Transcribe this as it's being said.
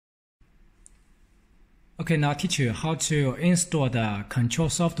Okay, now I'll teach you how to install the control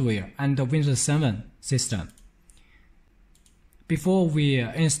software and the Windows 7 system. Before we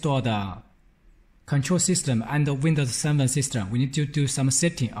install the control system and the Windows 7 system, we need to do some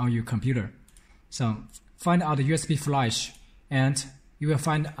setting on your computer. So find out the USB flash and you will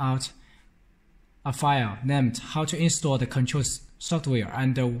find out a file named how to install the control software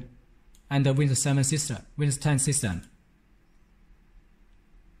and the Windows 7 system, Windows 10 system.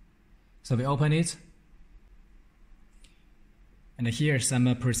 So we open it. And here's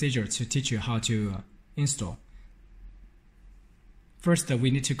some procedure to teach you how to install. First, we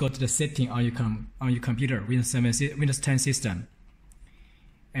need to go to the setting on your computer, Windows 10 system.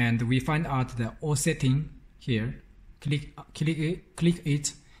 And we find out the all setting here. Click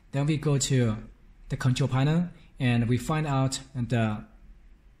it. Then we go to the control panel and we find out the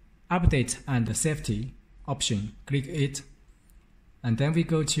update and the safety option. Click it. And then we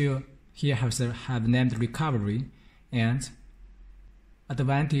go to here have named recovery and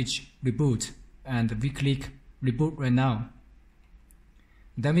advantage reboot, and we click reboot right now.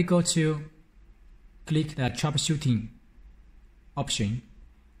 Then we go to click the troubleshooting option,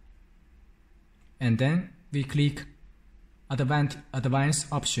 and then we click advanced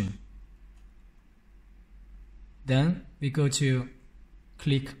option. Then we go to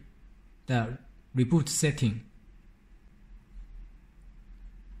click the reboot setting,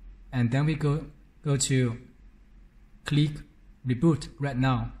 and then we go to click reboot right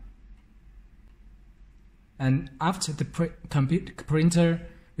now. And after the printer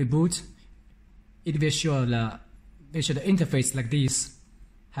reboot, it will show the interface like this.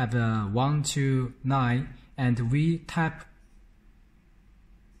 Have 1 to 9, and we tap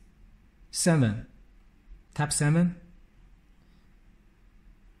 7. Tap 7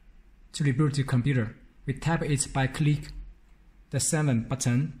 to reboot the computer. We tap it by click the 7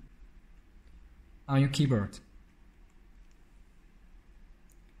 button on your keyboard.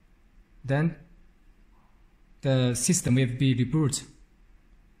 Then the system will be rebooted.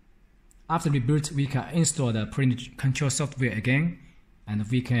 After reboot, we can install the control software again, and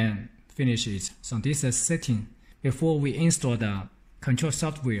we can finish it. So this is setting before we install the control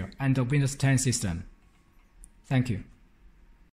software and the Windows 10 system. Thank you.